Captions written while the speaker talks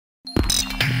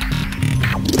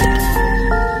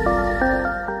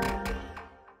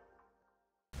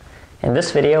In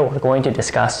this video, we're going to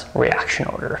discuss reaction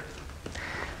order.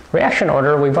 Reaction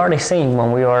order we've already seen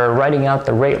when we were writing out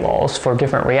the rate laws for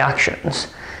different reactions.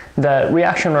 The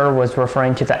reaction order was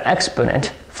referring to the exponent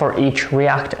for each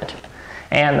reactant.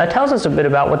 And that tells us a bit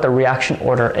about what the reaction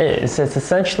order is. It's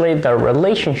essentially the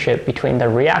relationship between the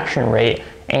reaction rate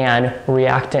and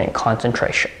reactant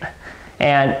concentration.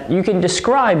 And you can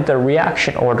describe the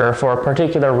reaction order for a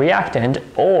particular reactant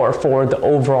or for the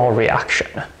overall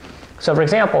reaction. So for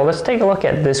example, let's take a look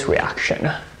at this reaction.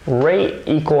 Rate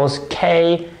equals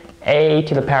Ka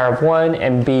to the power of 1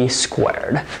 and B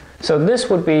squared. So this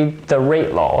would be the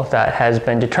rate law that has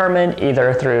been determined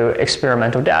either through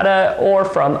experimental data or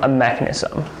from a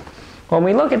mechanism. When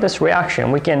we look at this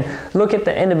reaction, we can look at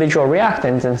the individual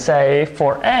reactants and say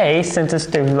for A, since it's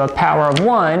to the power of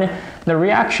 1, the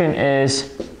reaction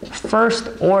is first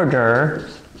order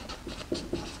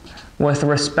with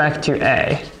respect to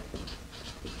A.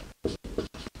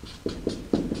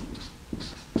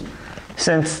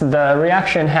 Since the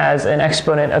reaction has an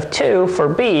exponent of 2 for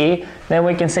B, then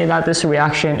we can say that this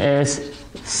reaction is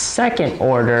second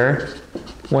order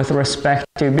with respect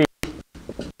to B.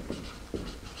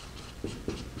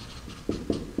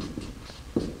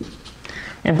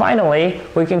 And finally,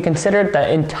 we can consider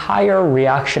the entire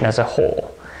reaction as a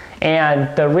whole.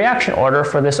 And the reaction order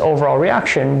for this overall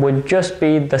reaction would just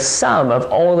be the sum of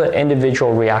all the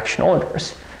individual reaction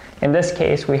orders. In this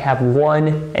case, we have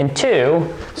 1 and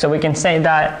 2, so we can say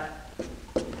that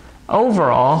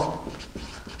overall,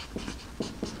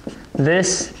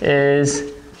 this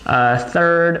is a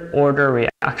third order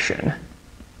reaction.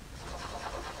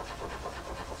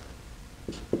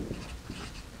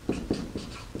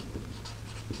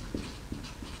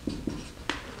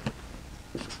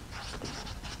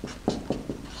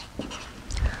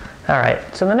 All right,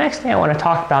 so the next thing I want to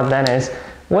talk about then is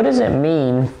what does it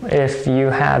mean if you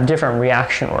have different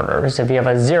reaction orders, if you have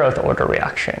a 0th order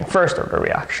reaction, first order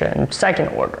reaction, second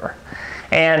order?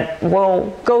 And we'll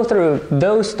go through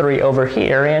those three over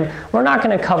here, and we're not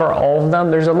going to cover all of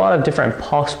them. There's a lot of different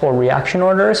possible reaction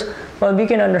orders, but if you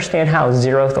can understand how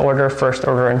 0th order, first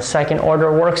order, and second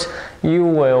order works, you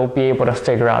will be able to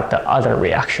figure out the other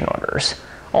reaction orders.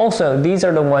 Also, these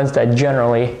are the ones that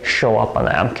generally show up on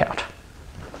the MCAT.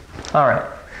 All right.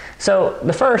 So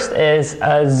the first is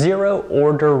a 0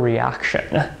 order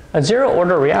reaction. A 0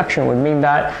 order reaction would mean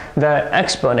that the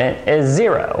exponent is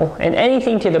 0, and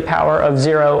anything to the power of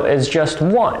 0 is just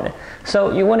 1.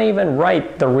 So you wouldn't even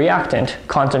write the reactant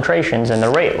concentrations in the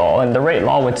rate law, and the rate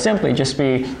law would simply just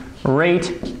be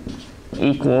rate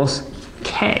equals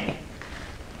K,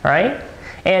 right?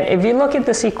 And if you look at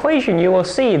this equation, you will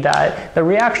see that the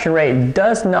reaction rate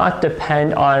does not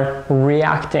depend on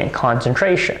reactant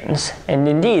concentrations. And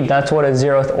indeed, that's what a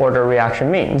 0th order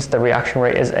reaction means. The reaction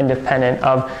rate is independent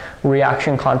of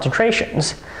reaction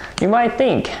concentrations. You might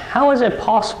think, how is it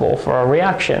possible for a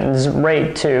reaction's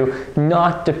rate to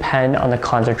not depend on the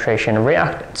concentration of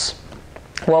reactants?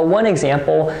 Well, one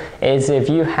example is if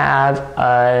you have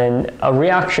a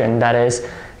reaction that is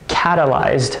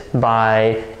catalyzed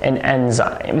by an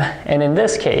enzyme. And in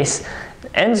this case,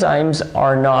 enzymes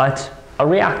are not a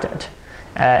reactant.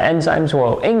 Enzymes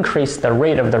will increase the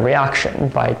rate of the reaction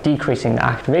by decreasing the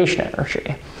activation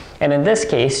energy. And in this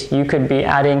case, you could be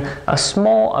adding a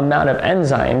small amount of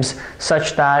enzymes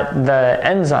such that the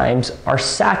enzymes are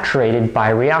saturated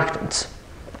by reactants.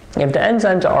 If the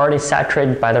enzymes are already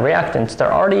saturated by the reactants,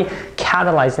 they're already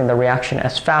catalyzing the reaction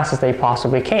as fast as they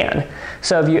possibly can.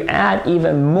 So if you add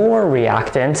even more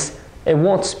reactants, it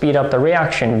won't speed up the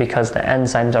reaction because the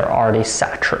enzymes are already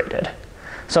saturated.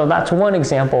 So that's one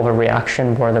example of a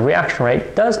reaction where the reaction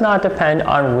rate does not depend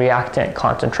on reactant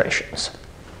concentrations.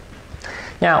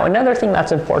 Now, another thing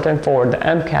that's important for the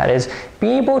MCAT is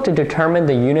being able to determine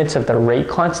the units of the rate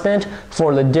constant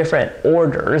for the different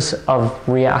orders of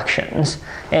reactions.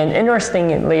 And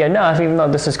interestingly enough, even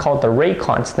though this is called the rate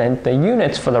constant, the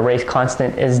units for the rate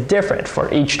constant is different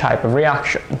for each type of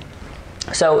reaction.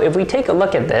 So if we take a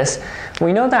look at this,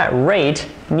 we know that rate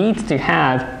needs to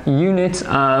have units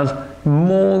of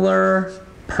molar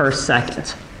per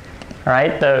second. All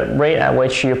right, the rate at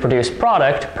which you produce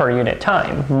product per unit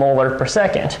time, molar per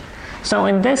second. So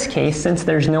in this case, since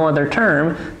there's no other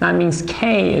term, that means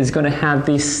K is going to have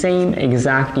the same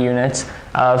exact units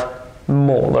of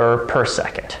molar per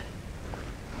second.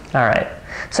 All right,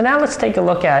 so now let's take a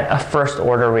look at a first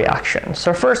order reaction.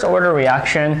 So first order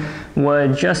reaction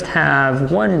would just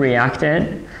have one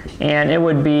reactant, and it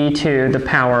would be to the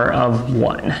power of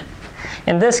 1.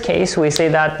 In this case, we say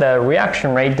that the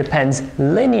reaction rate depends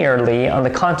linearly on the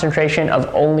concentration of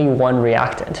only one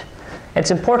reactant.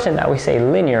 It's important that we say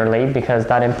linearly because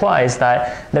that implies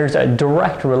that there's a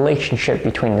direct relationship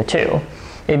between the two.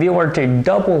 If you were to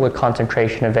double the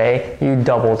concentration of A, you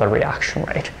double the reaction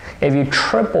rate. If you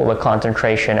triple the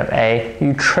concentration of A,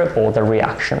 you triple the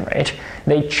reaction rate.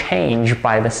 They change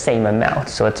by the same amount,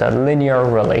 so it's a linear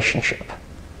relationship.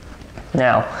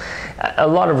 Now, a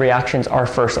lot of reactions are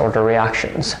first-order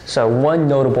reactions. So one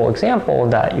notable example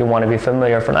that you want to be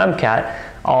familiar from MCAT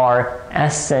are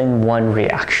SN1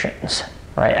 reactions.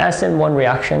 Right? SN1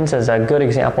 reactions is a good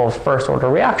example of first-order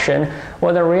reaction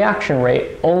where the reaction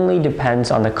rate only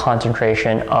depends on the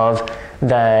concentration of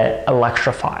the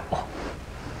electrophile.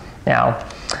 Now,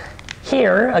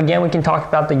 here, again, we can talk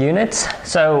about the units.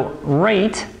 So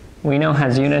rate, we know,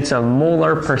 has units of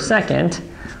molar per second.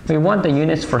 We want the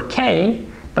units for K,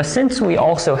 but since we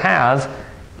also have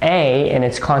A in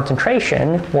its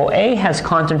concentration, well, A has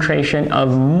concentration of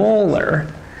molar.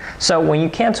 So when you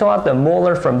cancel out the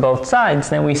molar from both sides,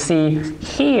 then we see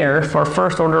here for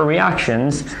first order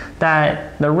reactions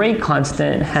that the rate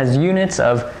constant has units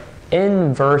of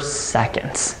inverse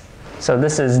seconds. So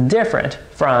this is different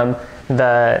from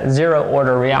the zero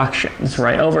order reactions,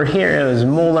 right? Over here it was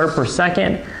molar per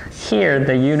second. Here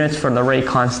the units for the rate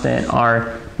constant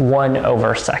are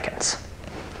 1/seconds.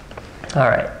 All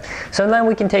right, so then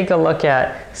we can take a look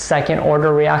at second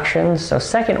order reactions. So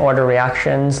second order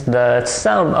reactions, the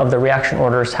sum of the reaction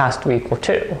orders has to equal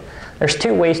 2. There's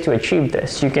two ways to achieve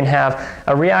this. You can have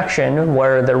a reaction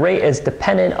where the rate is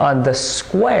dependent on the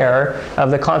square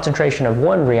of the concentration of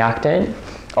one reactant,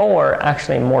 or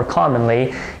actually more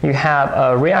commonly, you have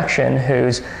a reaction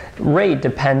whose rate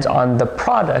depends on the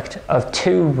product of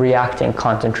two reactant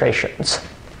concentrations.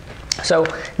 So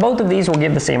both of these will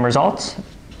give the same results.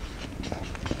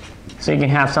 So you can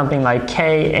have something like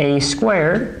Ka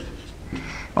squared,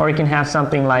 or you can have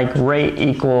something like rate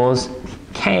equals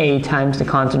K times the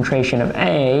concentration of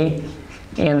A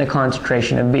and the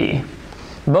concentration of B.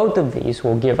 Both of these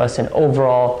will give us an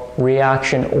overall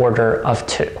reaction order of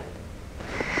 2.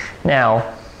 Now,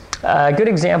 a good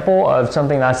example of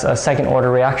something that's a second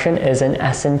order reaction is an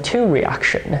SN2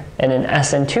 reaction. In an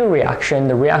SN2 reaction,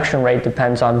 the reaction rate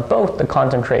depends on both the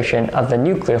concentration of the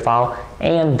nucleophile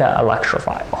and the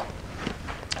electrophile.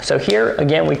 So here,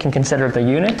 again, we can consider the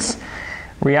units.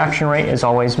 Reaction rate is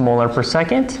always molar per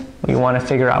second. We want to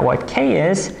figure out what K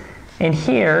is. And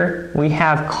here we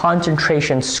have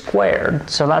concentration squared.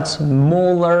 So that's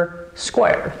molar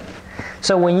squared.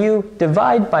 So when you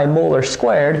divide by molar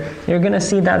squared, you're going to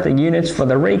see that the units for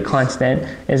the rate constant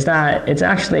is that it's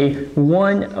actually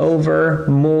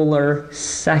 1/molar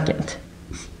second.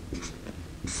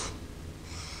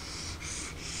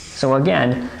 So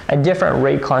again, a different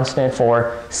rate constant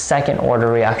for second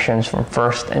order reactions from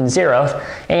first and zeroth.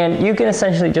 And you can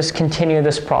essentially just continue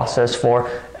this process for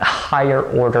higher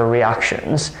order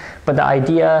reactions. But the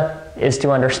idea is to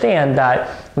understand that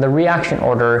the reaction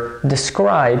order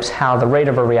describes how the rate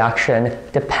of a reaction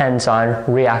depends on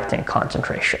reactant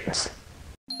concentrations.